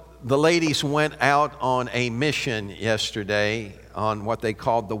The ladies went out on a mission yesterday on what they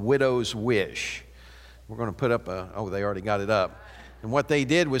called the widow's wish. We're going to put up they already got it up. And what they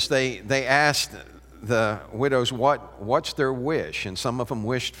did was they asked the widows what's their wish. And some of them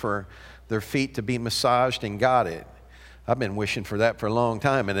wished for their feet to be massaged and got it. I've been wishing for that for a long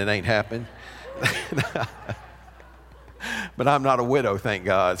time and it ain't happened. But I'm not a widow, thank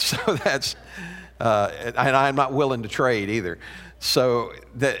God. So that's, and I'm not willing to trade either. So,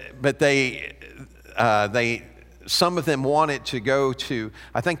 some of them wanted to go to,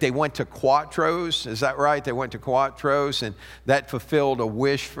 I think they went to Quattro's, is that right? They went to Quattro's, and that fulfilled a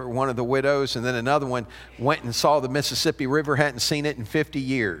wish for one of the widows. And then another one went and saw the Mississippi River, hadn't seen it in 50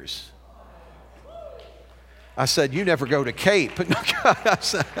 years. I said, you never go to Cape.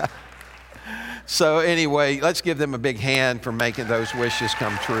 So anyway, let's give them a big hand for making those wishes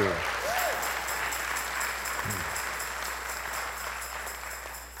come true.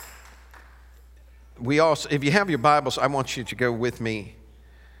 We also, if you have your Bibles, I want you to go with me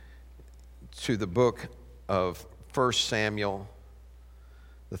to the book of 1 Samuel,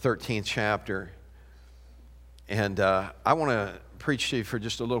 the 13th chapter. And I want to preach to you for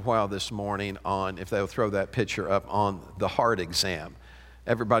just a little while this morning on, if they'll throw that picture up, on the heart exam.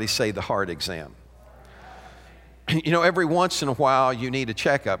 Everybody say the heart exam. You know, every once in a while you need a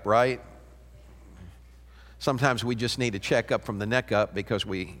checkup, right? Sometimes we just need a checkup from the neck up because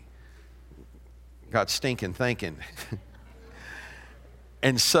we got stinking thinking.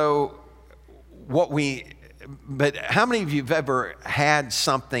 And so but how many of you have ever had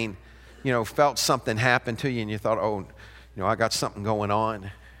something, felt something happen to you and you thought, I got something going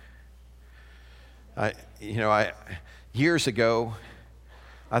on? Years ago,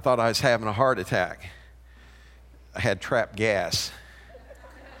 I thought I was having a heart attack. I had trapped gas.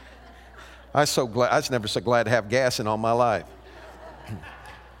 I was never so glad to have gas in all my life.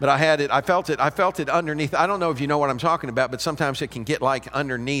 But I had it, I felt it underneath. I don't know if you know what I'm talking about, but sometimes it can get like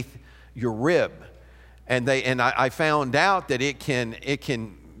underneath your rib. And I found out that it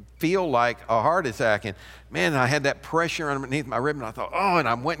can feel like a heart attack. And man, I had that pressure underneath my rib and I thought, and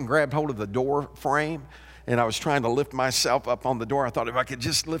I went and grabbed hold of the door frame and I was trying to lift myself up on the door. I thought if I could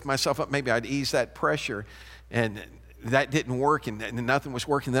just lift myself up, maybe I'd ease that pressure. And that didn't work and nothing was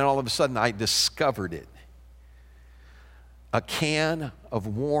working. Then all of a sudden I discovered it. A can of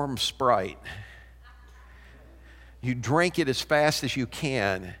warm Sprite. You drink it as fast as you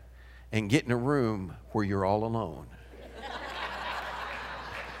can and get in a room where you're all alone.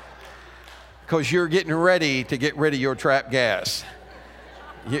 Because you're getting ready to get rid of your trapped gas.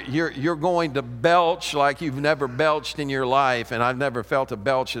 You're going to belch like you've never belched in your life, and I've never felt a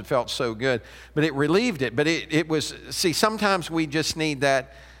belch that felt so good. But it relieved it. But it was, sometimes we just need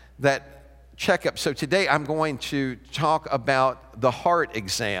that checkup. So today I'm going to talk about the heart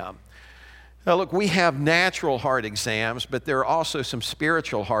exam. Now look, we have natural heart exams, but there are also some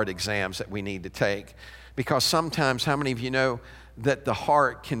spiritual heart exams that we need to take. Because sometimes, how many of you know that the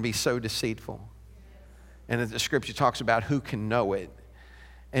heart can be so deceitful? And the scripture talks about who can know it.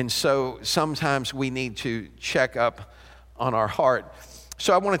 And so sometimes we need to check up on our heart.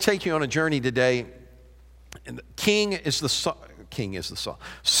 So I want to take you on a journey today. And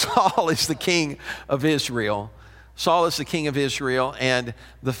Saul is the king of Israel. Saul is the king of Israel, and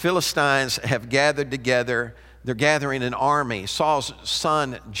the Philistines have gathered together. They're gathering an army. Saul's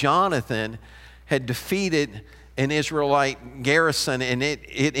son, Jonathan, had defeated an Israelite garrison, and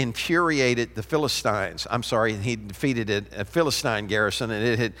it infuriated the Philistines. He defeated a Philistine garrison, and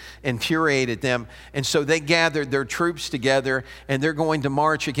it had infuriated them. And so they gathered their troops together, and they're going to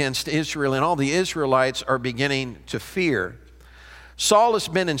march against Israel, and all the Israelites are beginning to fear. Saul has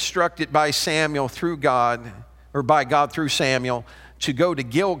been instructed by Samuel through God, or by God through Samuel, to go to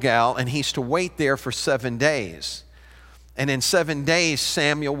Gilgal, and he's to wait there for 7 days. And in 7 days,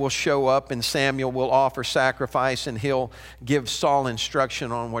 Samuel will show up, and Samuel will offer sacrifice, and he'll give Saul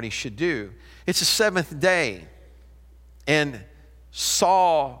instruction on what he should do. It's the 7th day, and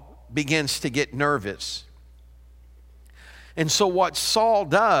Saul begins to get nervous. And so what Saul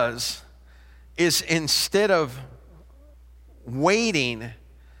does is, instead of waiting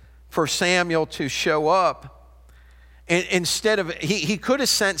for Samuel to show up, and he could have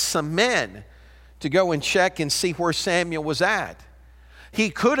sent some men to go and check and see where Samuel was at. He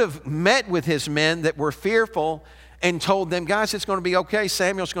could have met with his men that were fearful and told them, guys, it's going to be okay.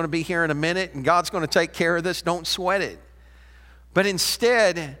 Samuel's going to be here in a minute and God's going to take care of this. Don't sweat it. But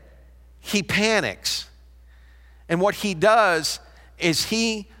instead, he panics. And what he does is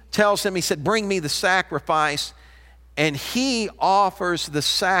he tells them, he said, bring me the sacrifice. And he offers the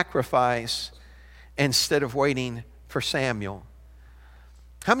sacrifice instead of waiting for Samuel.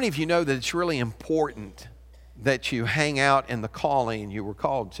 How many of you know that it's really important that you hang out in the calling you were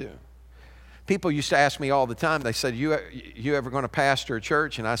called to? People used to ask me all the time, they said, you ever going to pastor a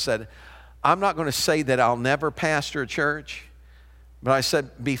church? And I said, I'm not going to say that I'll never pastor a church, but I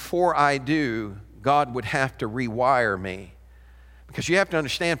said, before I do, God would have to rewire me. Because you have to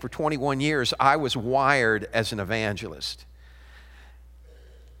understand, for 21 years, I was wired as an evangelist.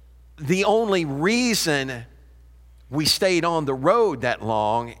 The only reason we stayed on the road that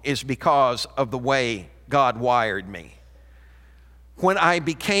long is because of the way God wired me. When I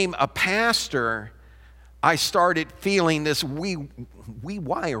became a pastor, I started feeling this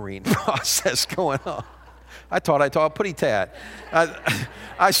wiring process going on. I thought I taught putty tat.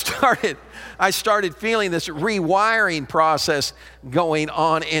 I started feeling this rewiring process going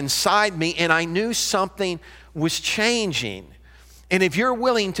on inside me, and I knew something was changing. And if you're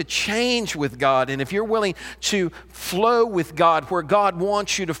willing to change with God, and if you're willing to flow with God where God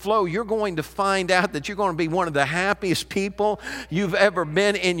wants you to flow, you're going to find out that you're going to be one of the happiest people you've ever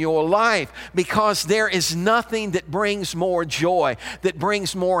been in your life, because there is nothing that brings more joy, that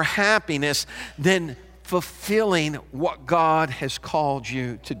brings more happiness than fulfilling what God has called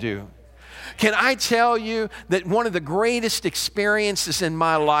you to do. Can I tell you that one of the greatest experiences in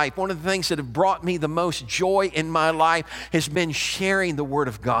my life, one of the things that have brought me the most joy in my life, has been sharing the Word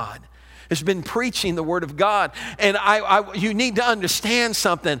of God. Has been preaching the Word of God. And you need to understand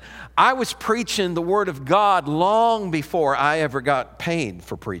something. I was preaching the Word of God long before I ever got paid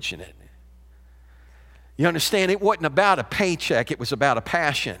for preaching it. You understand? It wasn't about a paycheck. It was about a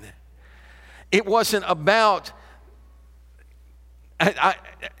passion. It wasn't about...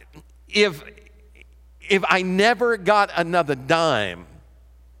 If I never got another dime,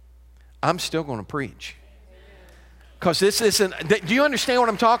 I'm still going to preach. Because this isn't, do you understand what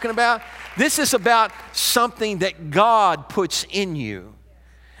I'm talking about? This is about something that God puts in you.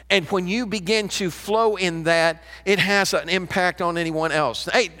 And when you begin to flow in that, it has an impact on anyone else.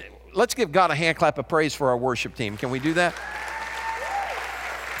 Hey, let's give God a hand clap of praise for our worship team. Can we do that?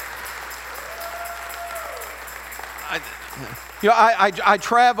 I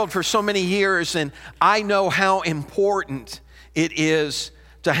traveled for so many years, and I know how important it is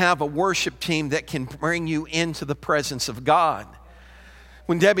to have a worship team that can bring you into the presence of God.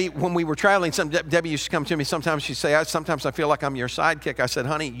 When we were traveling, Debbie used to come to me. Sometimes she'd say, sometimes I feel like I'm your sidekick. I said,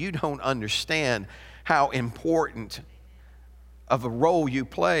 honey, you don't understand how important of a role you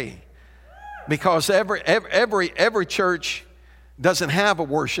play. Because every church doesn't have a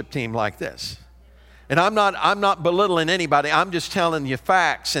worship team like this. And I'm not belittling anybody. I'm just telling you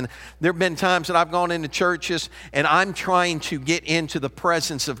facts. And there have been times that I've gone into churches and I'm trying to get into the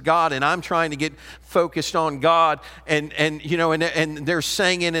presence of God, and I'm trying to get focused on God, and they're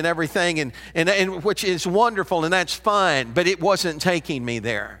singing and everything, and which is wonderful, and that's fine, but it wasn't taking me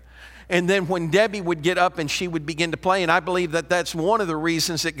there. And then when Debbie would get up and she would begin to play, and I believe that that's one of the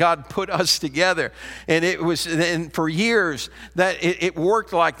reasons that God put us together. And for years that it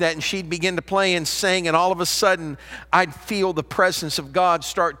worked like that, and she'd begin to play and sing, and all of a sudden I'd feel the presence of God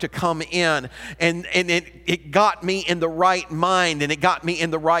start to come in, and it got me in the right mind, and it got me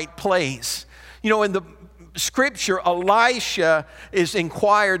in the right place. You know, in the Scripture, Elisha is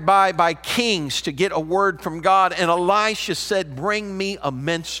inquired by kings to get a word from God, and Elisha said, bring me a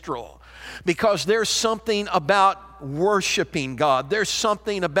minstrel. Because there's something about worshiping God. There's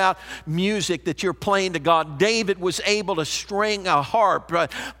something about music that you're playing to God. David was able to string a harp,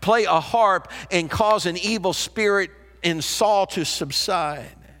 play a harp, and cause an evil spirit in Saul to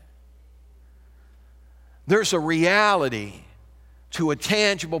subside. There's a reality to a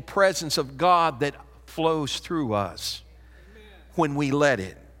tangible presence of God that flows through us when we let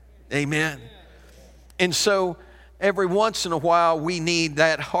it. Amen. And so every once in a while, we need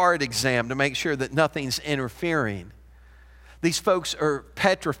that heart exam to make sure that nothing's interfering. These folks are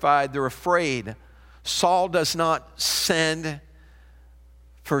petrified. They're afraid. Saul does not send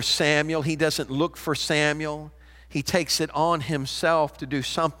for Samuel. He doesn't look for Samuel. He takes it on himself to do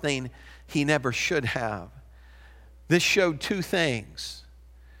something he never should have. This showed two things.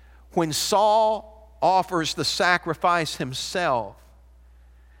 When Saul offers the sacrifice himself,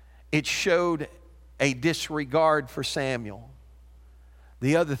 it showed a disregard for Samuel.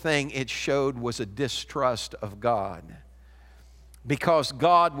 The other thing it showed was a distrust of God, because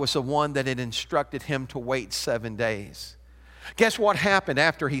God was the one that had instructed him to wait 7 days. Guess what happened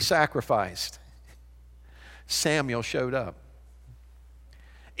after he sacrificed? Samuel showed up.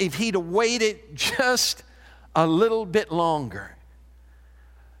 If he'd have waited just a little bit longer.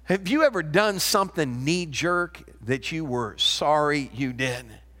 Have you ever done something knee-jerk that you were sorry you did?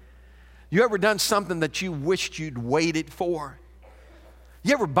 You ever done something that you wished you'd waited for?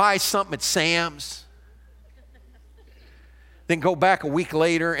 You ever buy something at Sam's, then go back a week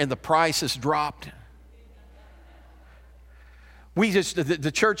later and the price has dropped?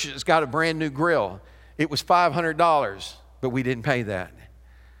 The church has got a brand new grill. It was $500, but we didn't pay that.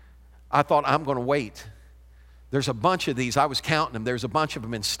 I thought, I'm going to wait. There's a bunch of these. I was counting them. There's a bunch of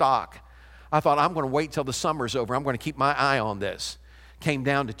them in stock. I thought, I'm going to wait till the summer's over. I'm going to keep my eye on this. Came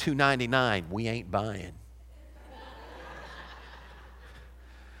down to $2.99. We ain't buying.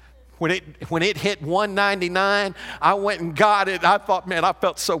 When it hit $1.99, I went and got it. I thought, man, I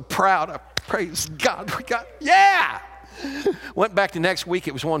felt so proud. I praise God. Yeah! Went back the next week,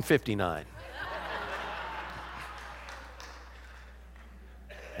 it was $1.59.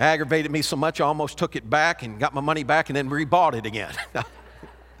 Aggravated me so much, I almost took it back and got my money back and then rebought it again.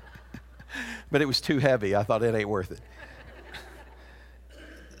 But it was too heavy. I thought it ain't worth it.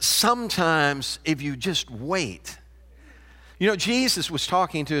 Sometimes if you just wait. You know, Jesus was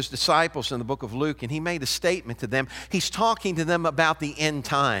talking to his disciples in the book of Luke, and he made a statement to them. He's talking to them about the end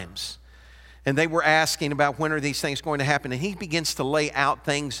times. And they were asking about when are these things going to happen. And he begins to lay out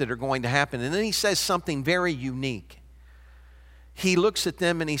things that are going to happen. And then he says something very unique. He looks at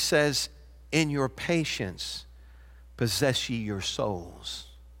them and he says, in your patience, possess ye your souls.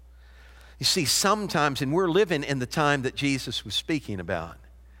 You see, sometimes, and we're living in the time that Jesus was speaking about.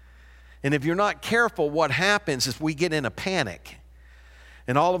 And if you're not careful, what happens is we get in a panic.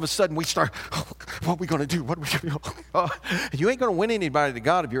 And all of a sudden we start, what are we going to do? What are we going to do? You ain't going to win anybody to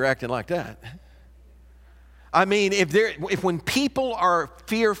God if you're acting like that. I mean, if when people are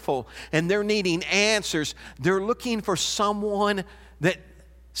fearful and they're needing answers, they're looking for someone that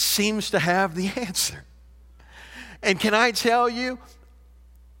seems to have the answer. And can I tell you,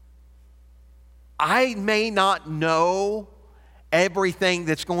 I may not know everything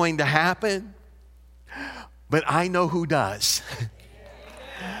that's going to happen, but I know who does.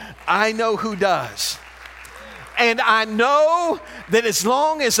 I know who does. And I know that as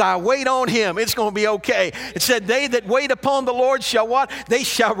long as I wait on him, it's going to be okay. It said, they that wait upon the Lord shall what? They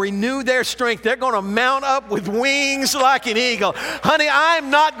shall renew their strength. They're going to mount up with wings like an eagle. Honey, I'm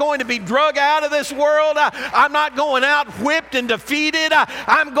not going to be drug out of this world. I'm not going out whipped and defeated.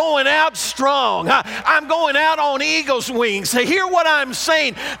 I'm going out strong. I'm going out on eagle's wings. So hear what I'm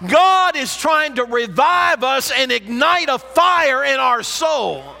saying. God is trying to revive us and ignite a fire in our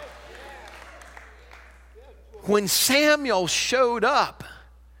soul. When Samuel showed up,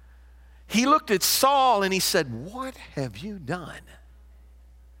 he looked at Saul and he said, what have you done?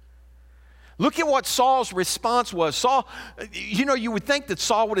 Look at what Saul's response was. Saul, you know, you would think that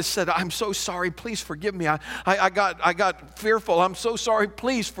Saul would have said, I'm so sorry, please forgive me. I got fearful. I'm so sorry,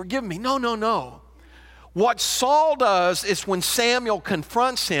 please forgive me. No. What Saul does is when Samuel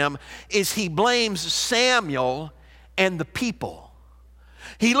confronts him, is he blames Samuel and the people.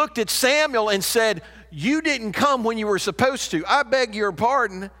 He looked at Samuel and said, you didn't come when you were supposed to. I beg your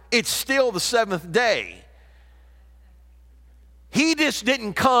pardon. It's still the seventh day. He just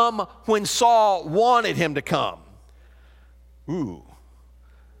didn't come when Saul wanted him to come. Ooh.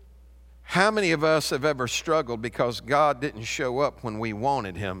 How many of us have ever struggled because God didn't show up when we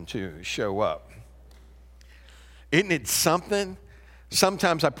wanted him to show up? Isn't it something?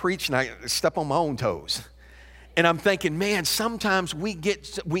 Sometimes I preach and I step on my own toes. And I'm thinking, man, sometimes we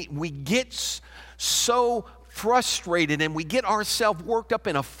get so frustrated and we get ourselves worked up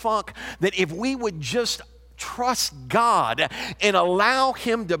in a funk that if we would just trust God and allow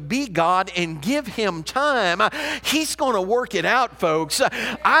him to be God and give him time, he's going to work it out, folks.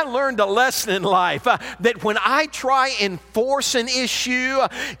 I learned a lesson in life that when I try and force an issue,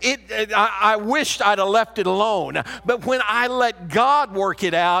 I wished I'd have left it alone. But when I let God work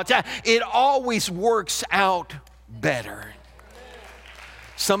it out, it always works out better.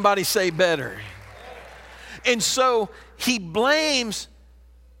 Somebody say better. And so he blames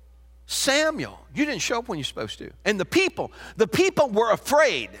Samuel. You didn't show up when you're supposed to. And the people were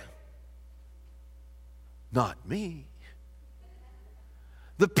afraid. Not me.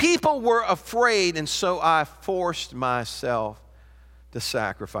 The people were afraid, and so I forced myself to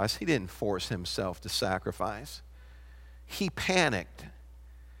sacrifice. He didn't force himself to sacrifice. He panicked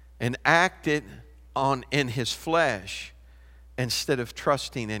and acted in his flesh instead of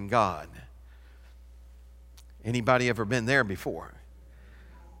trusting in God. Anybody ever been there before?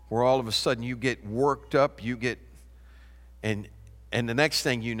 Where all of a sudden you get worked up, and the next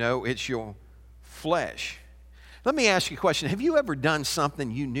thing you know, it's your flesh. Let me ask you a question. Have you ever done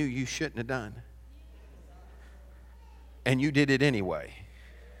something you knew you shouldn't have done? And you did it anyway?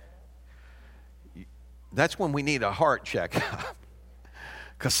 That's when we need a heart check.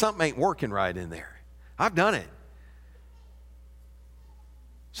 Because something ain't working right in there. I've done it.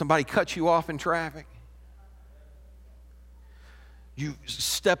 Somebody cuts you off in traffic. You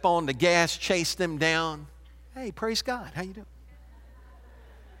step on the gas, chase them down. Hey, praise God. How you doing?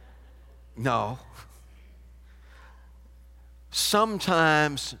 No.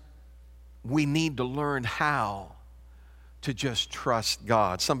 Sometimes we need to learn how to just trust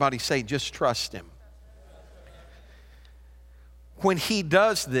God. Somebody say, just trust Him. When he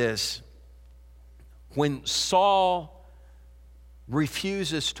does this, when Saul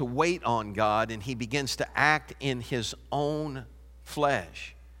refuses to wait on God and he begins to act in his own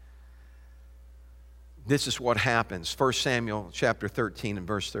flesh, this is what happens. 1 Samuel chapter 13 and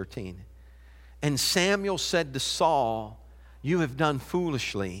verse 13. And Samuel said to Saul, you have done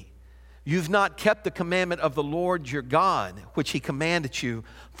foolishly. You've not kept the commandment of the Lord your God, which He commanded you.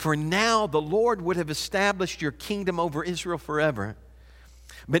 For now the Lord would have established your kingdom over Israel forever.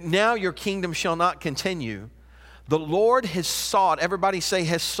 But now your kingdom shall not continue. The Lord has sought, everybody say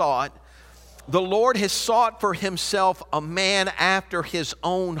has sought. The Lord has sought for Himself a man after His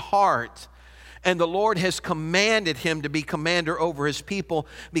own heart. And the Lord has commanded him to be commander over His people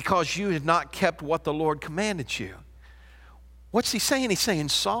because you have not kept what the Lord commanded you. What's He saying? He's saying,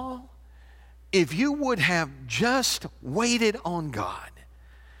 Saul, if you would have just waited on God,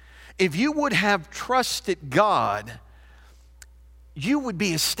 if you would have trusted God, you would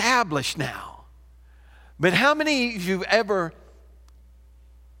be established now. But how many of you ever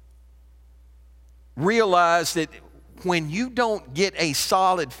realized that when you don't get a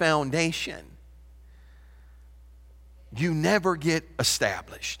solid foundation, you never get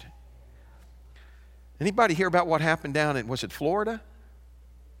established? Anybody hear about what happened down in, was it Florida?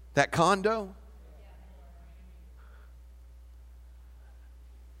 That condo?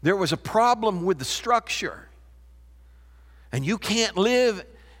 There was a problem with the structure. And you can't live,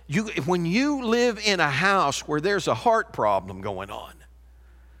 when you live in a house where there's a heart problem going on,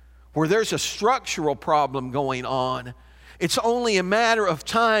 where there's a structural problem going on, it's only a matter of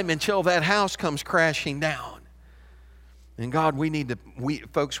time until that house comes crashing down. And God, we need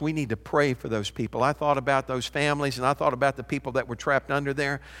to pray for those people. I thought about those families, and I thought about the people that were trapped under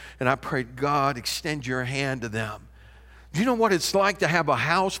there, and I prayed, God, extend your hand to them. Do you know what it's like to have a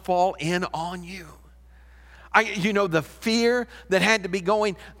house fall in on you? The fear that had to be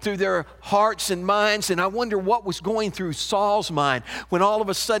going through their hearts and minds, and I wonder what was going through Saul's mind when all of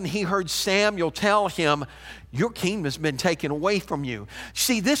a sudden he heard Samuel tell him, your kingdom has been taken away from you.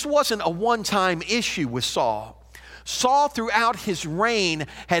 See, this wasn't a one-time issue with Saul. Saul, throughout his reign,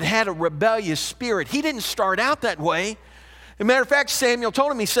 had a rebellious spirit. He didn't start out that way. As a matter of fact, Samuel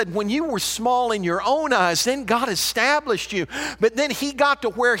told him, he said, when you were small in your own eyes, then God established you. But then he got to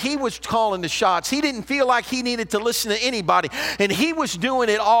where he was calling the shots. He didn't feel like he needed to listen to anybody. And he was doing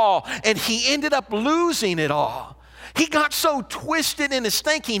it all. And he ended up losing it all. He got so twisted in his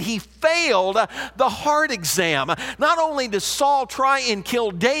thinking, he failed the heart exam. Not only does Saul try and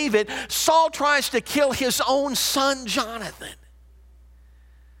kill David, Saul tries to kill his own son, Jonathan.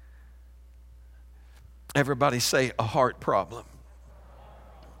 Everybody say a heart problem.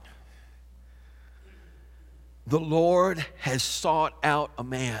 The Lord has sought out a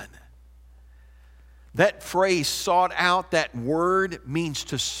man. That phrase, sought out, that word means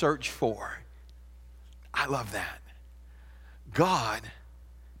to search for. I love that. God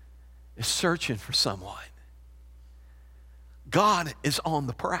is searching for someone. God is on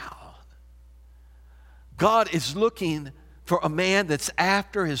the prowl. God is looking for a man that's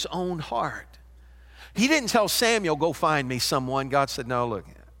after His own heart. He didn't tell Samuel, go find me someone. God said, no, look,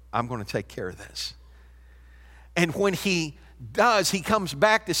 I'm going to take care of this. And when He does, He comes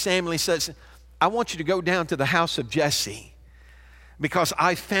back to Samuel. He says, I want you to go down to the house of Jesse, because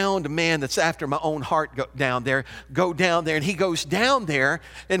I found a man that's after my own heart. Go down there. And he goes down there,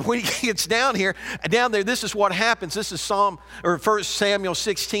 and when he gets down there, this is what happens. This is 1 Samuel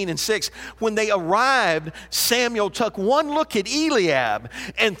 16 and 6. When they arrived, Samuel took one look at Eliab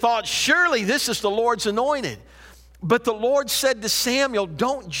and thought, surely this is the Lord's anointed. But the Lord said to Samuel,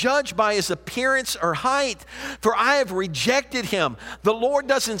 don't judge by his appearance or height, for I have rejected him. The Lord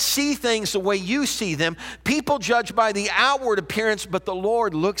doesn't see things the way you see them. People judge by the outward appearance, but the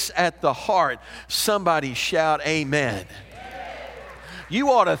Lord looks at the heart. Somebody shout amen.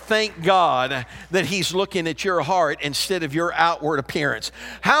 You ought to thank God that He's looking at your heart instead of your outward appearance.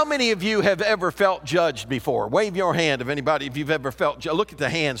 How many of you have ever felt judged before? Wave your hand if anybody, if you've ever felt judged. Look at the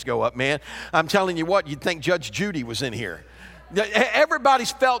hands go up, man. I'm telling you what, you'd think Judge Judy was in here.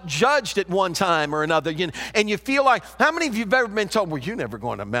 Everybody's felt judged at one time or another. And you feel like, how many of you have ever been told, well, you're never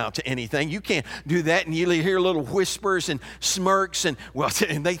going to amount to anything. You can't do that. And you hear little whispers and smirks and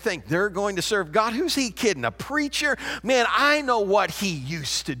they think they're going to serve God. Who's he kidding? A preacher? Man, I know what he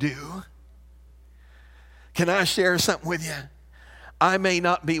used to do. Can I share something with you? I may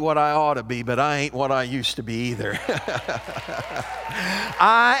not be what I ought to be, but I ain't what I used to be either.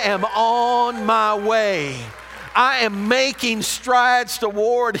 I am on my way. I am making strides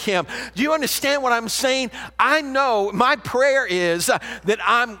toward him. Do you understand what I'm saying? I know my prayer is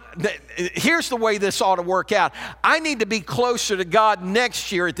here's the way this ought to work out. I need to be closer to God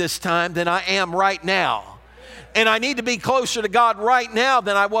next year at this time than I am right now. And I need to be closer to God right now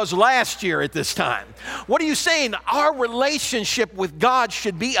than I was last year at this time. What are you saying? Our relationship with God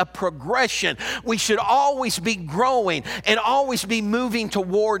should be a progression. We should always be growing and always be moving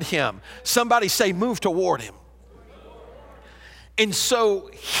toward him. Somebody say, move toward him. And so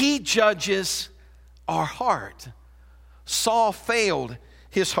he judges our heart. Saul failed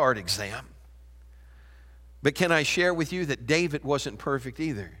his heart exam. But can I share with you that David wasn't perfect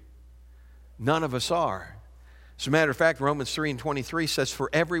either? None of us are. As a matter of fact, Romans 3:23 says, for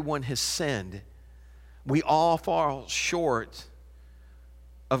everyone has sinned. We all fall short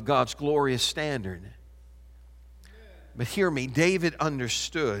of God's glorious standard. But hear me, David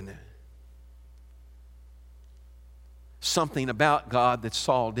understood something about God that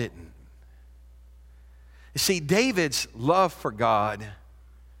Saul didn't. You see, David's love for God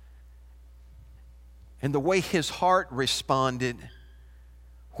and the way his heart responded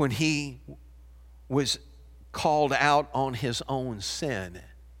when he was called out on his own sin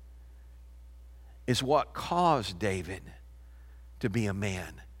is what caused David to be a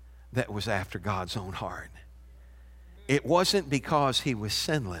man that was after God's own heart. It wasn't because he was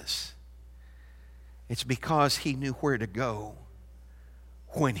sinless. It's because he knew where to go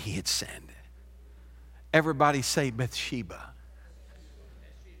when he had sinned. Everybody say Bathsheba.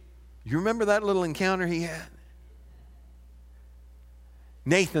 You remember that little encounter he had?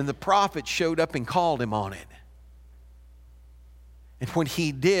 Nathan the prophet showed up and called him on it. And when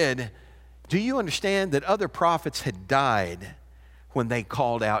he did, do you understand that other prophets had died when they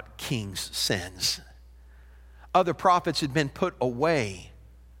called out kings' sins? Other prophets had been put away.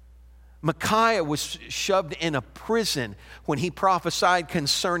 Micaiah was shoved in a prison when he prophesied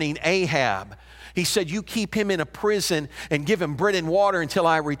concerning Ahab. He said, you keep him in a prison and give him bread and water until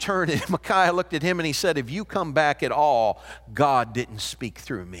I return. And Micaiah looked at him and he said, if you come back at all, God didn't speak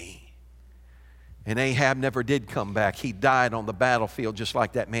through me. And Ahab never did come back. He died on the battlefield just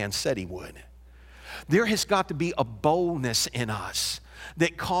like that man said he would. There has got to be a boldness in us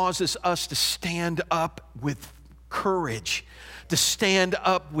that causes us to stand up with courage, to stand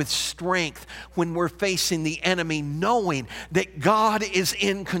up with strength when we're facing the enemy, knowing that God is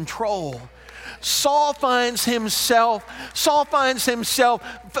in control. Saul finds himself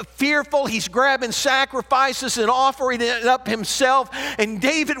fearful. He's grabbing sacrifices and offering it up himself. And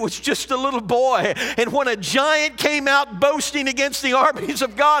David was just a little boy. And when a giant came out boasting against the armies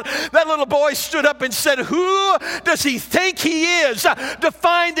of God, that little boy stood up and said, who does he think he is to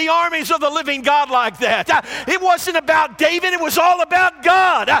find the armies of the living God like that? It wasn't about David. It was all about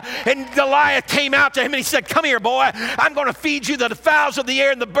God. And Goliath came out to him and he said, come here, boy. I'm going to feed you the fowls of the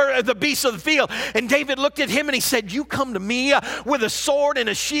air and the beasts of the field. And David looked at him and he said, you come to me with a sword and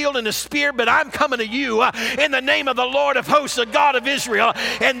a shield and a spear, but I'm coming to you in the name of the Lord of hosts, the God of Israel.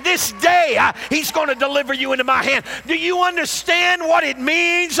 And this day he's going to deliver you into my hand. Do you understand what it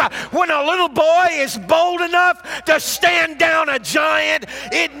means when a little boy is bold enough to stand down a giant?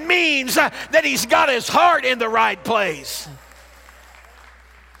 It means that he's got his heart in the right place.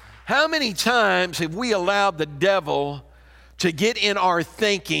 How many times have we allowed the devil to get in our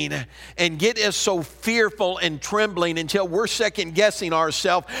thinking and get us so fearful and trembling until we're second guessing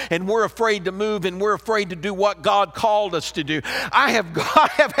ourselves and we're afraid to move and we're afraid to do what God called us to do? I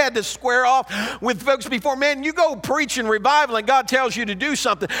have had to square off with folks before. Man, you go preach in revival and God tells you to do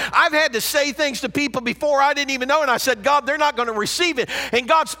something. I've had to say things to people before I didn't even know, and I said, God, they're not going to receive it. And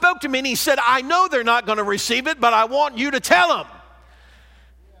God spoke to me and he said, I know they're not going to receive it, but I want you to tell them.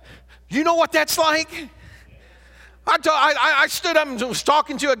 You know what that's like? I stood up and was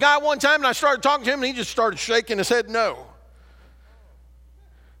talking to a guy one time, and I started talking to him, and he just started shaking his head no.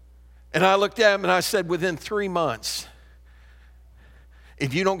 And I looked at him, and I said, within 3 months,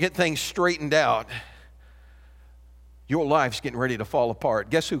 if you don't get things straightened out, your life's getting ready to fall apart.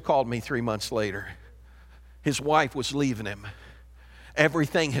 Guess who called me 3 months later? His wife was leaving him.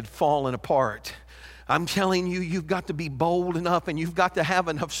 Everything had fallen apart. I'm telling you, you've got to be bold enough and you've got to have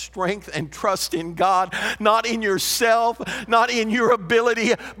enough strength and trust in God, not in yourself, not in your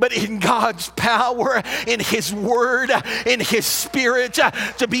ability, but in God's power, in His Word, in His Spirit,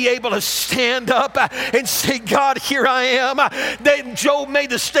 to be able to stand up and say, God, here I am. Then Job made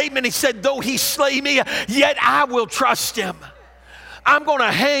the statement, he said, though He slay me, yet I will trust Him. I'm going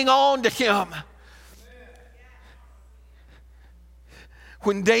to hang on to Him.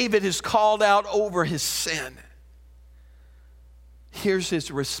 When David is called out over his sin, here's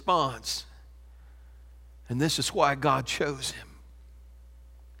his response. And this is why God chose him.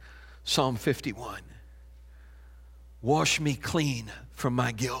 Psalm 51. Wash me clean from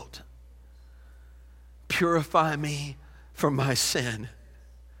my guilt. Purify me from my sin.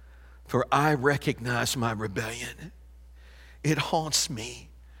 For I recognize my rebellion. It haunts me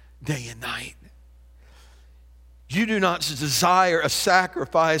day and night. You do not desire a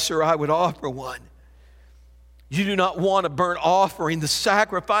sacrifice, or I would offer one. You do not want a burnt offering. The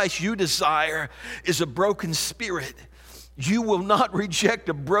sacrifice you desire is a broken spirit. You will not reject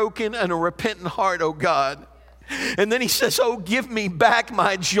a broken and a repentant heart, O God. And then he says, oh, give me back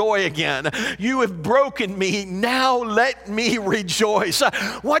my joy again. You have broken me. Now let me rejoice.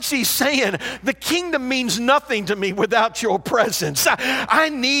 What's he saying? The kingdom means nothing to me without your presence. I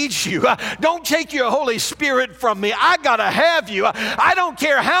need you. Don't take your Holy Spirit from me. I got to have you. I don't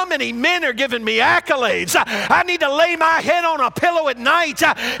care how many men are giving me accolades. I need to lay my head on a pillow at night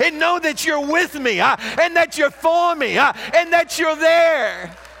and know that you're with me and that you're for me and that you're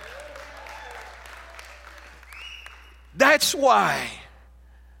there. That's why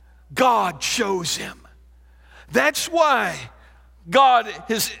God chose him. That's why God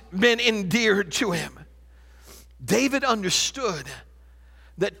has been endeared to him. David understood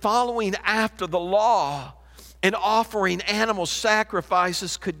that following after the law and offering animal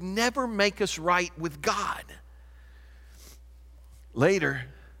sacrifices could never make us right with God. Later,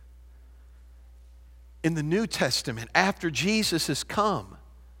 in the New Testament, after Jesus has come,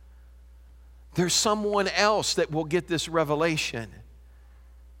 there's someone else that will get this revelation.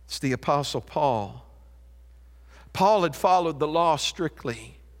 It's the Apostle Paul. Paul had followed the law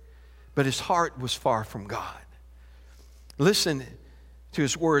strictly, but his heart was far from God. Listen to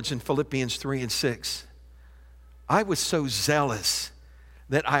his words in Philippians 3 and 6. I was so zealous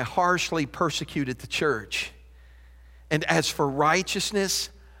that I harshly persecuted the church. And as for righteousness,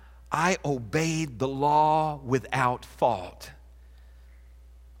 I obeyed the law without fault.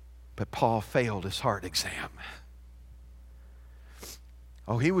 But Paul failed his heart exam.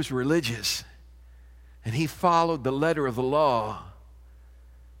 Oh, he was religious, and he followed the letter of the law.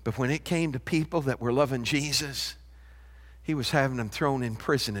 But when it came to people that were loving Jesus, he was having them thrown in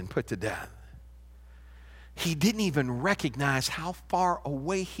prison and put to death. He didn't even recognize how far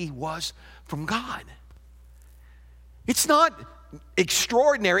away he was from God. It's not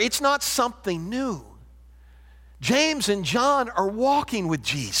extraordinary. It's not something new. James and John are walking with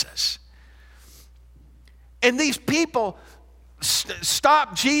Jesus. And these people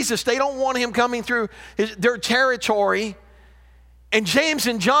stop Jesus. They don't want him coming through their territory. And James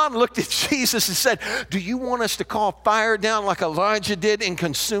and John looked at Jesus and said, do you want us to call fire down like Elijah did and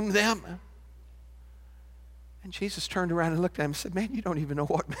consume them? And Jesus turned around and looked at him and said, man, you don't even know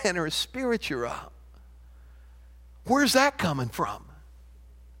what manner of spirit you're of. Where's that coming from?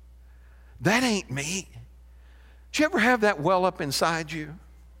 That ain't me. Did you ever have that well up inside you?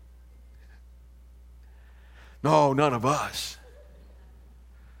 No, none of us.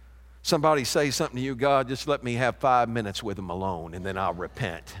 Somebody say something to you, God, just let me have 5 minutes with them alone and then I'll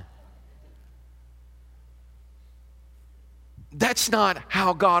repent. That's not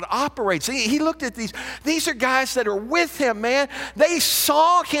how God operates. He looked at these are guys that are with him, man. They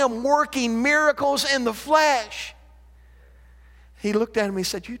saw him working miracles in the flesh. He looked at him and he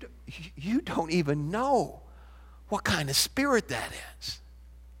said, you don't even know what kind of spirit that is.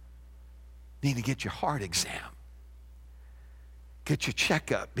 Need to get your heart exam. Get your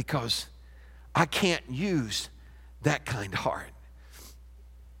checkup, because I can't use that kind of heart.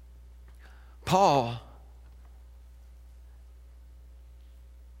 Paul,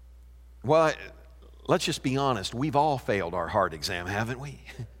 well, let's just be honest. We've all failed our heart exam, haven't we?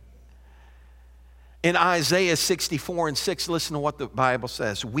 In Isaiah 64 and 6, listen to what the Bible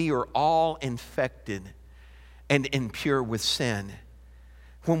says. We are all infected and impure with sin.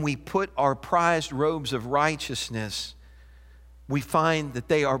 When we put our prized robes of righteousness, we find that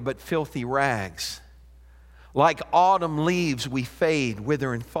they are but filthy rags. Like autumn leaves, we fade,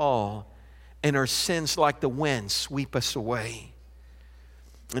 wither, and fall, and our sins like the wind sweep us away.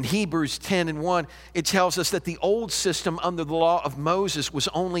 In Hebrews 10 and 1, it tells us that the old system under the law of Moses was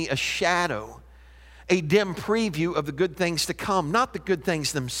only a shadow. a dim preview of the good things to come, not the good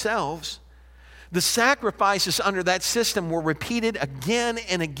things themselves. The sacrifices under that system were repeated again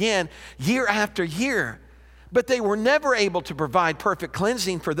and again, year after year, but they were never able to provide perfect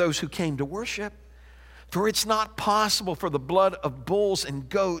cleansing for those who came to worship. For it's not possible for the blood of bulls and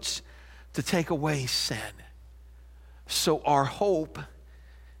goats to take away sin. So our hope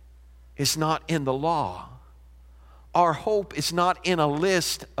is not in the law. Our hope is not in a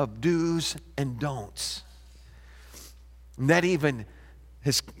list of do's and don'ts. And that even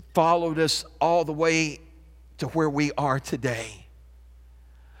has followed us all the way to where we are today.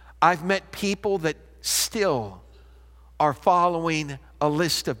 I've met people that still are following a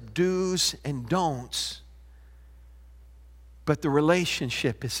list of do's and don'ts, but the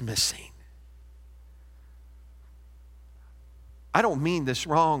relationship is missing. I don't mean this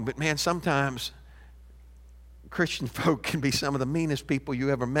wrong, but man, sometimes Christian folk can be some of the meanest people you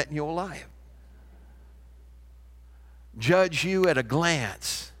ever met in your life. Judge you at a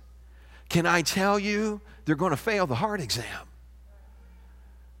glance. Can I tell you, they're going to fail the heart exam.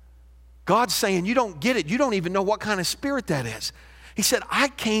 God's saying, you don't get it. You don't even know what kind of spirit that is. He said, I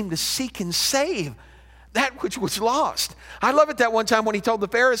came to seek and save that which was lost. I love it that one time when he told the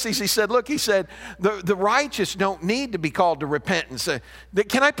Pharisees, he said, look, he said, the righteous don't need to be called to repentance.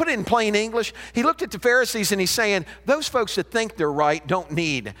 Can I put it in plain English? He looked at the Pharisees and he's saying, those folks that think they're right don't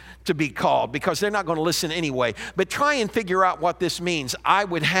need to be called because they're not going to listen anyway. But try and figure out what this means. I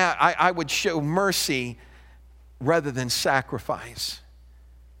would show mercy rather than sacrifice.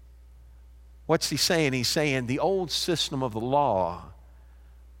 What's he saying? He's saying the old system of the law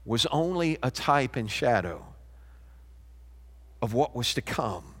was only a type and shadow of what was to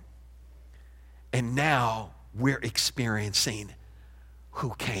come. And now we're experiencing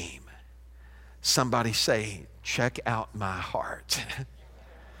who came. Somebody say, check out my heart.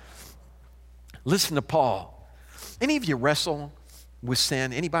 Listen to Paul. Any of you wrestle with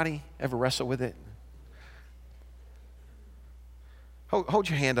sin? Anybody ever wrestle with it? Hold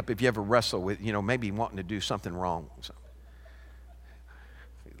your hand up if you ever wrestle with, maybe wanting to do something wrong.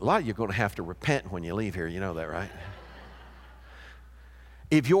 A lot of you are going to have to repent when you leave here. You know that, right?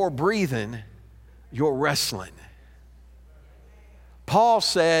 If you're breathing, you're wrestling. Paul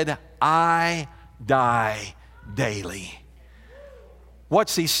said, I die daily.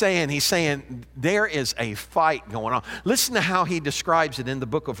 What's he saying? He's saying there is a fight going on. Listen to how he describes it in the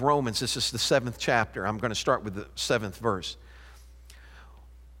book of Romans. This is the 7th chapter. I'm going to start with the 7th verse.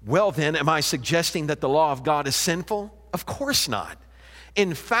 Well then, am I suggesting that the law of God is sinful? Of course not.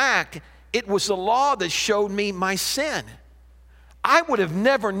 In fact, it was the law that showed me my sin. I would have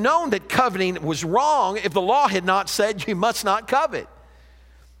never known that coveting was wrong if the law had not said you must not covet.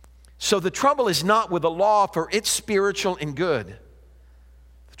 So the trouble is not with the law, for it's spiritual and good.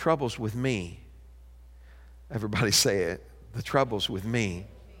 The trouble's with me. Everybody say it. The trouble's with me.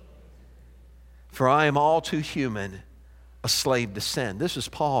 For I am all too human, a slave to sin. This is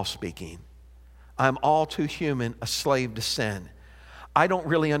Paul speaking. I'm all too human, a slave to sin. I don't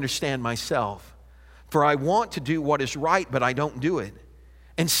really understand myself, for I want to do what is right, but I don't do it.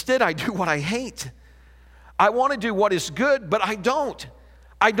 Instead, I do what I hate. I want to do what is good, but I don't.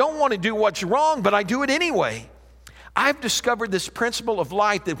 I don't want to do what's wrong, but I do it anyway. I've discovered this principle of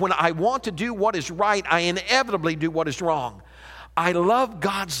life that when I want to do what is right, I inevitably do what is wrong. I love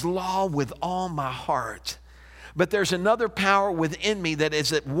God's law with all my heart, but there's another power within me that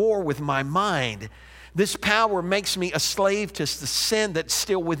is at war with my mind. This power makes me a slave to the sin that's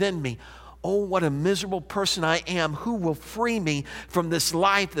still within me. Oh, what a miserable person I am. Who will free me from this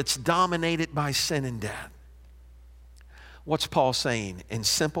life that's dominated by sin and death? What's Paul saying? In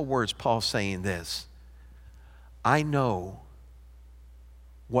simple words, Paul's saying this. I know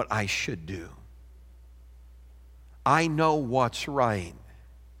what I should do. I know what's right.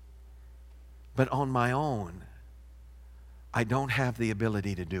 But on my own, I don't have the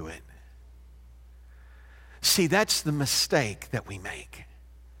ability to do it. See, that's the mistake that we make.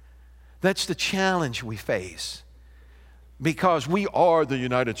 That's the challenge we face. Because we are the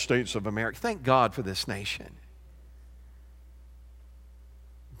United States of America. Thank God for this nation.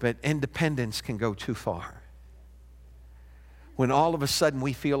 But independence can go too far. When all of a sudden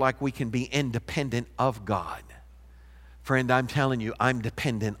we feel like we can be independent of God. Friend, I'm telling you, I'm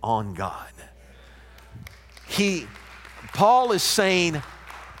dependent on God. Paul is saying,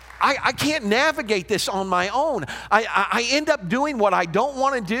 I can't navigate this on my own. I end up doing what I don't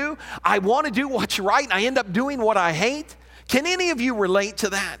want to do. I want to do what's right. I end up doing what I hate. Can any of you relate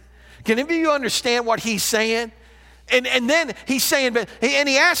to that? Can any of you understand what he's saying? And then he's saying, and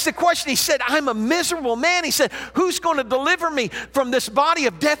he asked the question, he said, I'm a miserable man. He said, who's going to deliver me from this body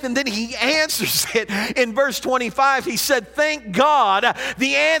of death? And then he answers it in verse 25. He said, thank God,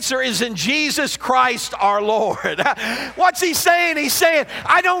 the answer is in Jesus Christ our Lord. What's he saying? He's saying,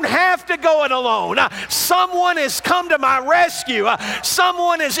 I don't have to go it alone. Someone has come to my rescue.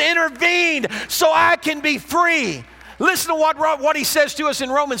 Someone has intervened so I can be free. Listen to what he says to us in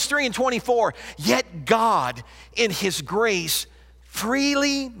Romans 3:24. Yet God, in his grace,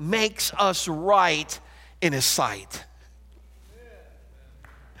 freely makes us right in his sight.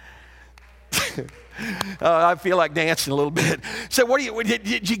 I feel like dancing a little bit. So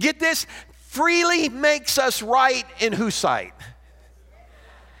did you get this? Freely makes us right in whose sight?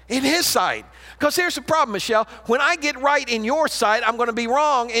 In his sight. Because here's the problem, Michelle. When I get right in your sight, I'm going to be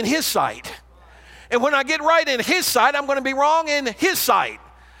wrong in his sight. And when I get right in his sight, I'm going to be wrong in his sight.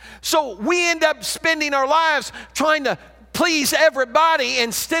 So we end up spending our lives trying to please everybody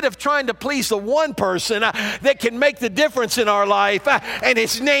instead of trying to please the one person that can make the difference in our life, and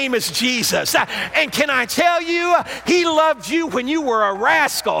his name is Jesus. And can I tell you, he loved you when you were a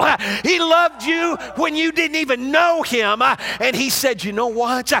rascal. He loved you when you didn't even know him, and he said, you know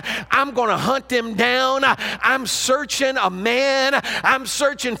what? I'm going to hunt them down. I'm searching a man. I'm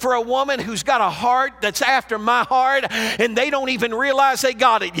searching for a woman who's got a heart that's after my heart, and they don't even realize they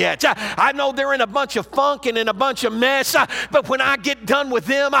got it yet. I know they're in a bunch of funk and in a bunch of mess, but when I get done with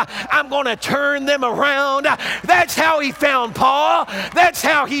them, I'm going to turn them around. That's how he found Paul. That's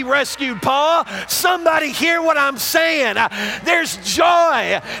how he rescued Paul. Somebody hear what I'm saying. There's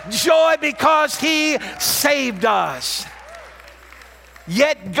joy. Joy because he saved us.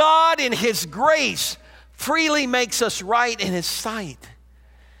 Yet God in his grace freely makes us right in his sight.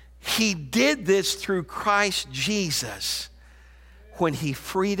 He did this through Christ Jesus when he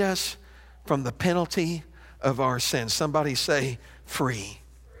freed us from the penalty of our sins. Somebody say, free.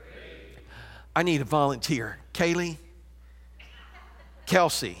 I need a volunteer. Kaylee?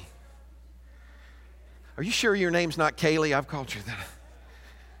 Kelsey? Are you sure your name's not Kaylee? I've called you that.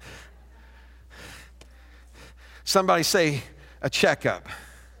 Somebody say, a checkup.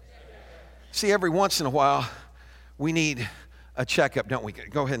 See, every once in a while, we need a checkup, don't we?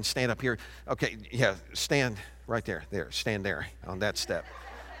 Go ahead and stand up here. Okay, yeah, stand right there. There, stand there on that step.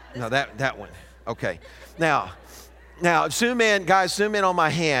 No, that one. Okay. Now, zoom in, guys, zoom in on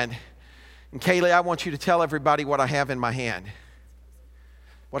my hand. And Kaylee, I want you to tell everybody what I have in my hand.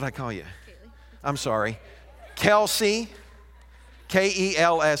 What did I call you? Kaylee. I'm sorry. Kelsey,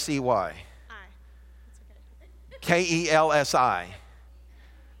 K-E-L-S-E-Y. I. That's okay. K-E-L-S-I.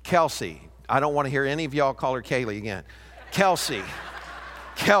 Kelsey. I don't want to hear any of y'all call her Kaylee again. Kelsey.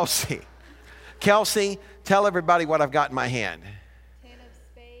 Kelsey. Kelsey, tell everybody what I've got in my hand.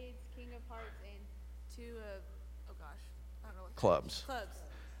 Clubs. I won't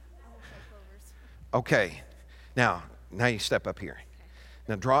say clovers. Okay. Now you step up here. Okay.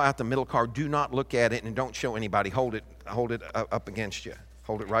 Now draw out the middle card. Do not look at it and don't show anybody. Hold it up against you.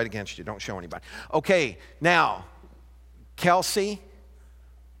 Hold it right against you. Don't show anybody. Okay. Now, Kelsey,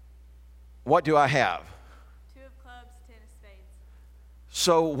 what do I have? 2 of clubs, 10 of spades.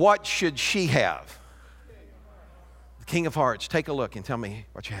 So what should she have? The King of Hearts. Take a look and tell me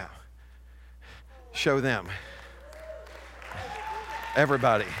what you have. Show them.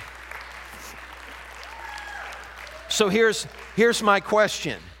 Everybody. So here's my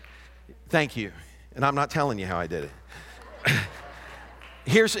question. Thank you. And I'm not telling you how I did it.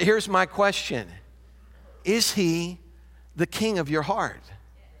 Here's my question. Is he the king of your heart?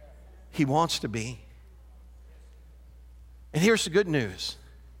 He wants to be. And here's the good news.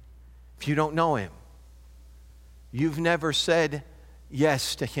 If you don't know him, you've never said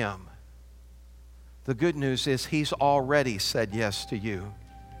yes to him. The good news is he's already said yes to you.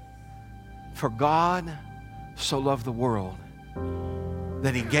 For God so loved the world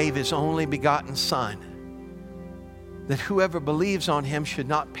that he gave his only begotten Son, that whoever believes on him should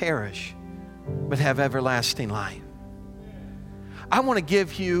not perish, but have everlasting life. I want to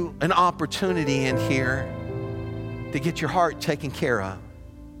give you an opportunity in here to get your heart taken care of.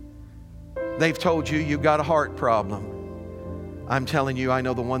 They've told you you've got a heart problem. I'm telling you, I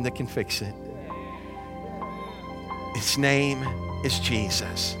know the one that can fix it. His name is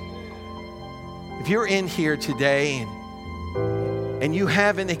Jesus. If you're in here today and you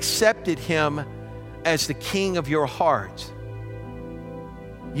haven't accepted him as the king of your heart,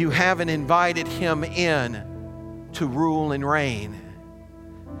 you haven't invited him in to rule and reign.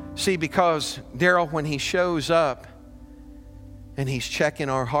 See, because Daryl, when he shows up and he's checking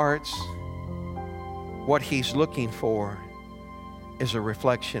our hearts, what he's looking for is a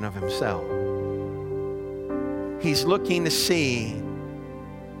reflection of himself. He's looking to see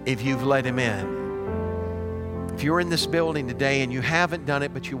if you've let him in. If you're in this building today and you haven't done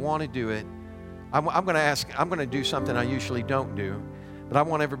it, but you want to do it, I'm going to do something I usually don't do, but I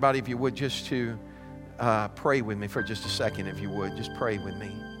want everybody, if you would, just to pray with me for just a second, if you would. Just pray with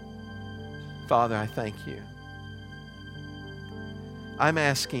me. Father, I thank you. I'm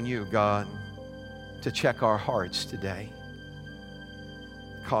asking you, God, to check our hearts today.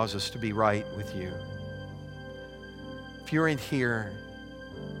 Cause us to be right with you. If you're in here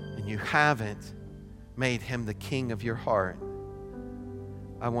and you haven't made him the king of your heart,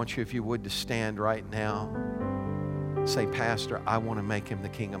 I want you, if you would, to stand right now. Say, Pastor, I want to make him the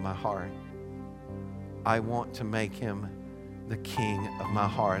king of my heart. I want to make him the king of my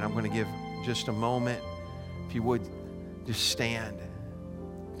heart. I'm going to give just a moment. If you would, just stand.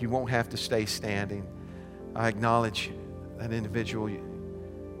 You won't have to stay standing. I acknowledge that individual.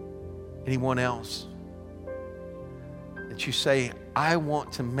 Anyone else that you say, I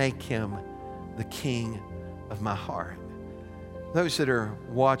want to make him the king of my heart. Those that are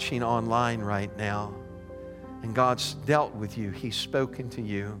watching online right now, and God's dealt with you, he's spoken to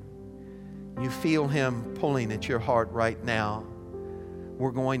you. You feel him pulling at your heart right now.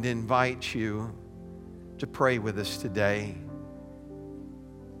 We're going to invite you to pray with us today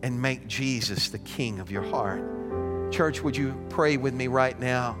and make Jesus the king of your heart. Church, would you pray with me right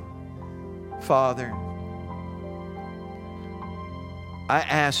now? Father, I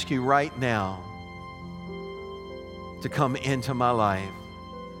ask you right now to come into my life.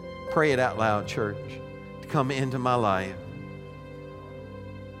 Pray it out loud, church. To come into my life.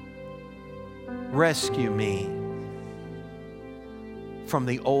 Rescue me from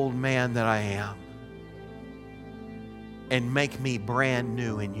the old man that I am and make me brand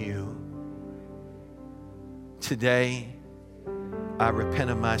new in you. Today, I repent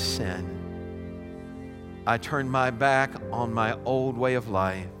of my sin. I turn my back on my old way of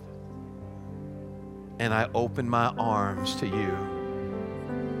life and I open my arms to you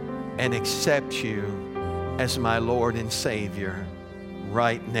and accept you as my Lord and Savior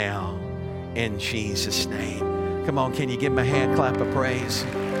right now in Jesus' name. Come on, can you give him a hand clap of praise?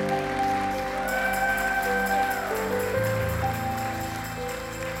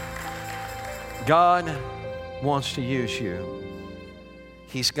 God wants to use you.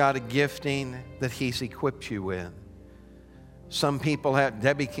 He's got a gifting that he's equipped you with. Some people have,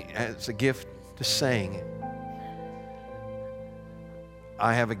 Debbie has a gift to sing.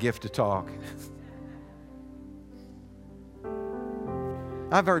 I have a gift to talk.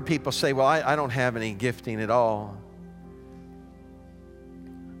 I've heard people say, well, I don't have any gifting at all.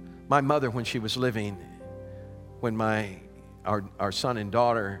 My mother, when she was living, when our son and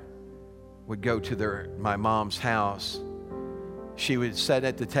daughter would go to my mom's house, she would sit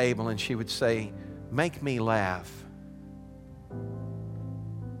at the table and she would say, make me laugh.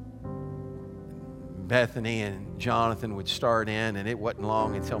 Bethany and Jonathan would start in, and it wasn't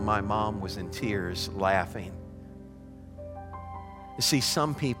long until my mom was in tears laughing. You see,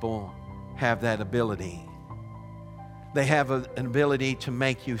 some people have that ability. They have an ability to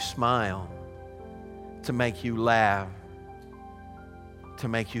make you smile, to make you laugh, to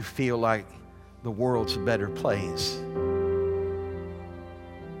make you feel like the world's a better place.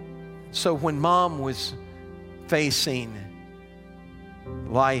 So when Mom was facing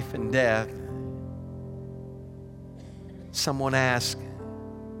life and death, someone asked,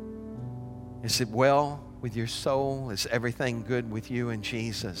 is it well with your soul? Is everything good with you and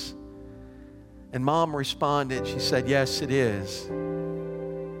Jesus? And Mom responded, she said, yes, it is.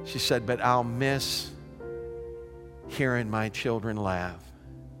 She said, but I'll miss hearing my children laugh.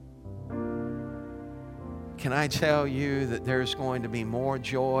 Can I tell you that there's going to be more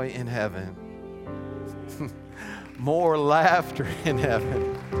joy in heaven, more laughter in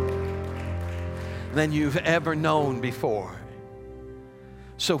heaven than you've ever known before.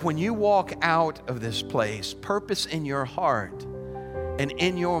 So when you walk out of this place, purpose in your heart and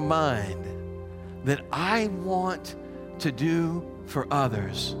in your mind that I want to do for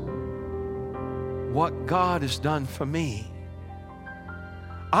others what God has done for me.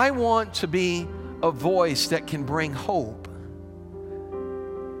 I want to be a voice that can bring hope.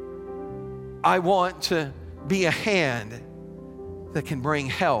 I want to be a hand that can bring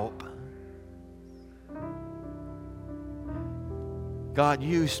help. God,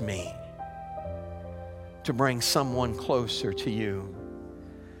 use me to bring someone closer to you,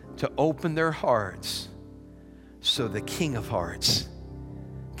 to open their hearts so the King of Hearts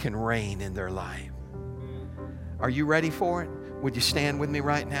can reign in their life. Are you ready for it? Would you stand with me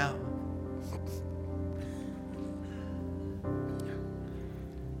right now?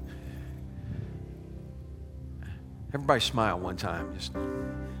 Everybody smile one time. Just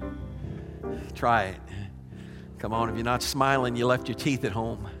try it. Come on, if you're not smiling, you left your teeth at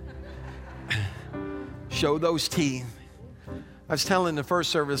home. Show those teeth. I was telling the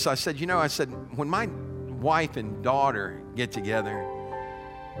first service, I said, when my wife and daughter get together,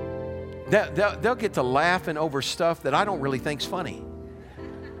 they'll get to laughing over stuff that I don't really think's funny.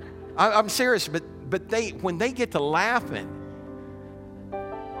 I'm serious, but when they get to laughing,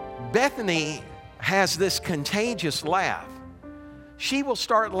 Bethany has this contagious laugh. She will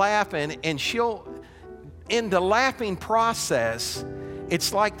start laughing, and in the laughing process,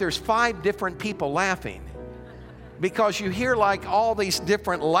 it's like there's 5 different people laughing, because you hear like all these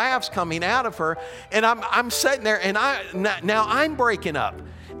different laughs coming out of her. And I'm sitting there, and now I'm breaking up,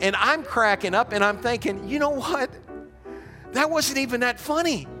 and I'm cracking up, and I'm thinking, you know what? That wasn't even that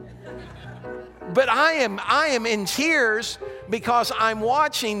funny. But I am in tears because I'm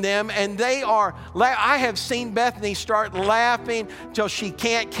watching them, and I have seen Bethany start laughing till she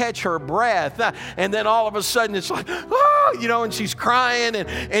can't catch her breath, and then all of a sudden it's like, oh, and she's crying, that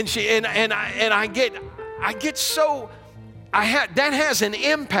has an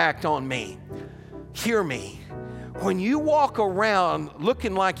impact on me. Hear me. When you walk around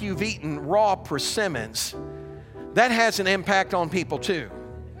looking like you've eaten raw persimmons, that has an impact on people too.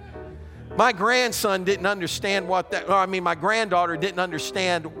 My grandson didn't understand my granddaughter didn't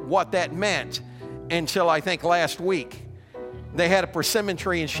understand what that meant until I think last week. They had a persimmon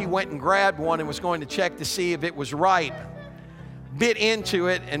tree, and she went and grabbed one and was going to check to see if it was ripe. Bit into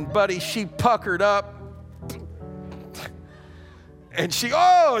it, and buddy, she puckered up. And she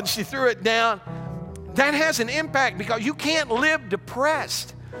threw it down. That has an impact, because you can't live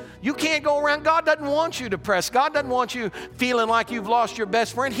depressed. You can't go around. God doesn't want you depressed. God doesn't want you feeling like you've lost your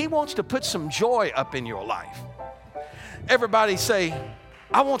best friend. He wants to put some joy up in your life. Everybody say,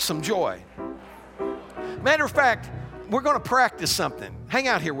 I want some joy. Matter of fact, we're going to practice something. Hang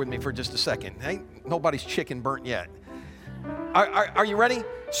out here with me for just a second. Nobody's chicken burnt yet. Are you ready?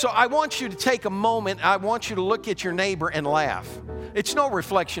 So I want you to take a moment. I want you to look at your neighbor and laugh. It's no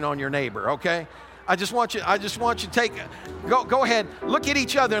reflection on your neighbor, okay? I just want you to go ahead, look at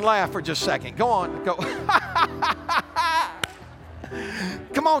each other and laugh for just a second. Go on, go.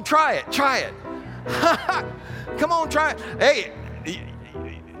 Come on, try it. Come on, try it. Hey,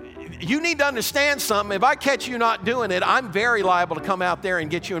 you need to understand something. If I catch you not doing it, I'm very liable to come out there and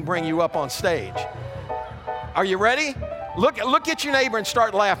get you and bring you up on stage. Are you ready? Look at your neighbor and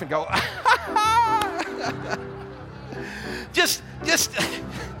start laughing. Go. just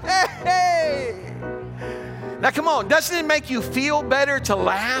hey. Now come on, doesn't it make you feel better to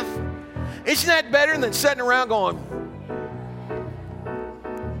laugh? Isn't that better than sitting around going?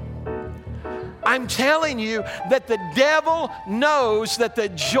 I'm telling you that the devil knows that the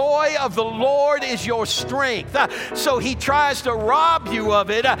joy of the Lord is your strength. So he tries to rob you of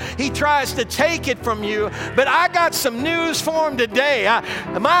it. He tries to take it from you. But I got some news for him today.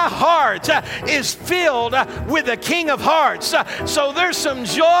 My heart is filled with the King of Hearts. So there's some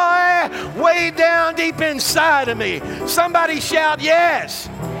joy way down deep inside of me. Somebody shout yes.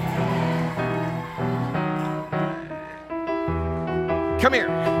 Come here.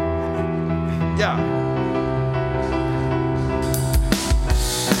 Yeah.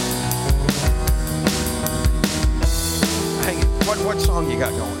 Hey, what song you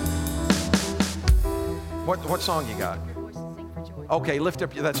got going? What song you got? Okay, lift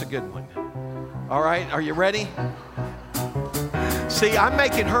up. That's a good one. All right, are you ready? See, I'm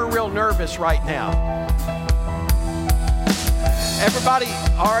making her real nervous right now. Everybody,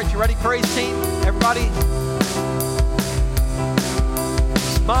 all right, you ready, praise team? Everybody,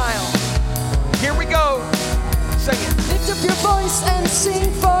 smile. Here we go. Sing it. Lift up your voice and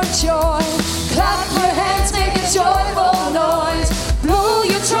sing for joy. Clap your hands, make a joyful noise. Blow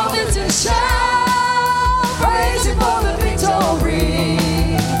your trumpets and shout. Praise Him for the victory.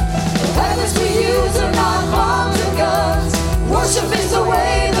 The weapons we use are not bombs and guns. Worship is the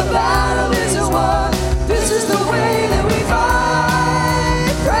way the battle is won. This is the way that we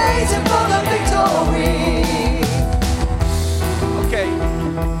fight. Praise Him for the victory. Okay.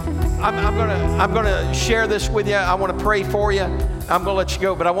 I'm gonna share this with you. I want to pray for you. I'm gonna let you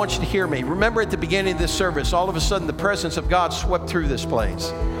go, but I want you to hear me. Remember, at the beginning of this service, all of a sudden the presence of God swept through this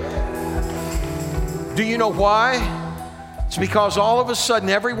place. Do you know why? It's because all of a sudden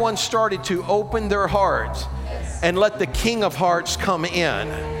everyone started to open their hearts and let the King of Hearts come in.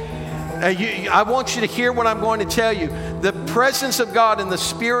 I want you to hear what I'm going to tell you. the presence of God and the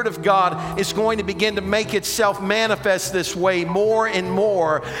Spirit of God is going to begin to make itself manifest this way more and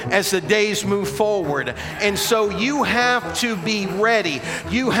more as the days move forward. And so you have to be ready.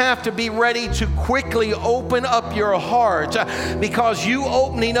 You have to be ready to quickly open up your heart, because you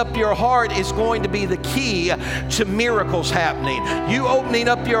opening up your heart is going to be the key to miracles happening. You opening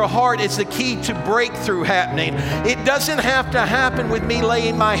up your heart is the key to breakthrough happening. It doesn't have to happen with me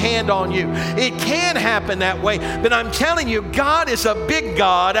laying my hand on you. It can happen that way, but I'm telling you, God is a big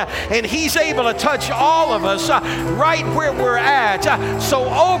God, and He's able to touch all of us right where we're at. So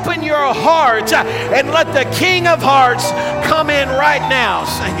open your heart and let the King of Hearts come in right now.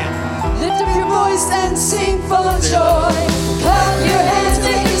 Sing it. Lift up your voice and sing full of joy. Clap your hands,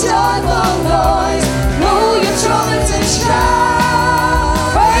 make a joyful noise. Blow your trumpets and shout,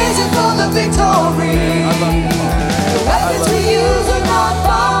 praising for the victory. The weapons we use are not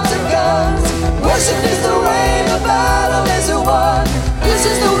bombs or guns. Worship is the way, the battle is won. This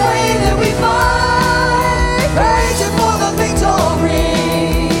is the way that we fight, praising for the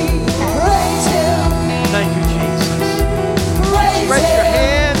victory. Praise Him. Thank you, Jesus. Praise Stretch your Him.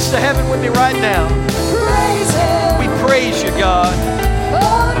 hands to heaven with me right now. Praise Him. We praise you, God.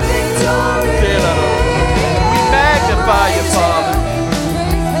 For victory. We magnify you, Father.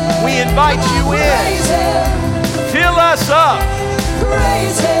 We invite you in. Praise Him. Fill us up.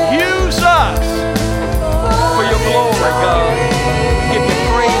 Praise Him. Use us for your glory, God. We give you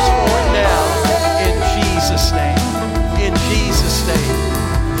praise for it now. In Jesus' name. In Jesus' name.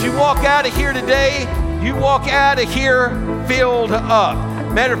 As you walk out of here today, you walk out of here filled up.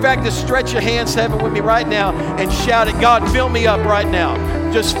 Matter of fact, just stretch your hands to heaven with me right now and shout it, God, fill me up right now.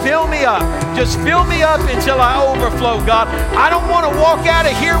 Just fill me up. Just fill me up until I overflow, God. I don't want to walk out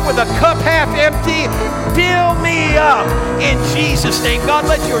of here with a cup half empty. Fill me up in Jesus' name. God,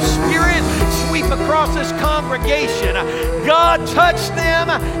 let your Spirit sweep across this congregation. God, touch them,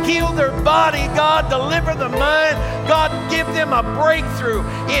 heal their body. God, deliver the mind. God, give them a breakthrough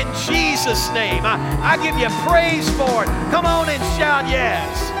in Jesus' name. I give you praise for it. Come on and shout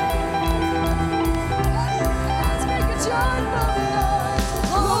yes. Let's make a joyful noise.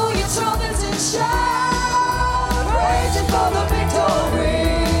 Blow your trumpets and shout, praising for the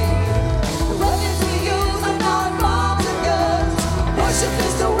victory. The weapons we use are not bombs and guns. Worship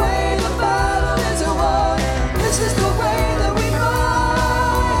is the way, the battle is won. This is the way that we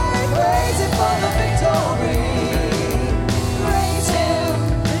fight, praising for the victory. Praise Him.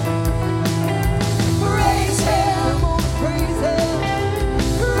 Praise Him. Praise Him.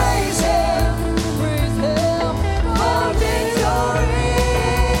 Praise Him. Praise Him for victory.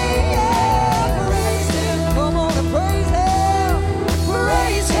 Yeah, praise Him. Come on and praise Him.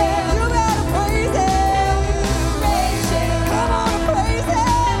 Praise Him. You gotta praise Him. Praise Him. Come on and praise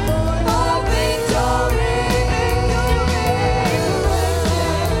Him for victory.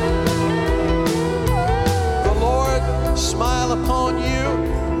 The Lord smile upon you,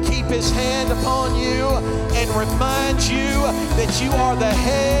 keep His hand upon you, and remind you that you are the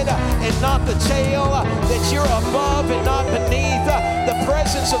head and not the tail, that you're above and not beneath. The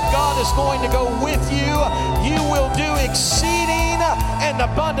presence of God is going to go with you. You will do exceeding and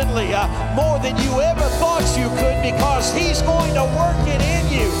abundantly more than you ever thought you could, because He's going to work it in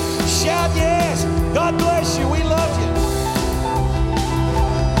you. Shout yes. God bless you. We love you.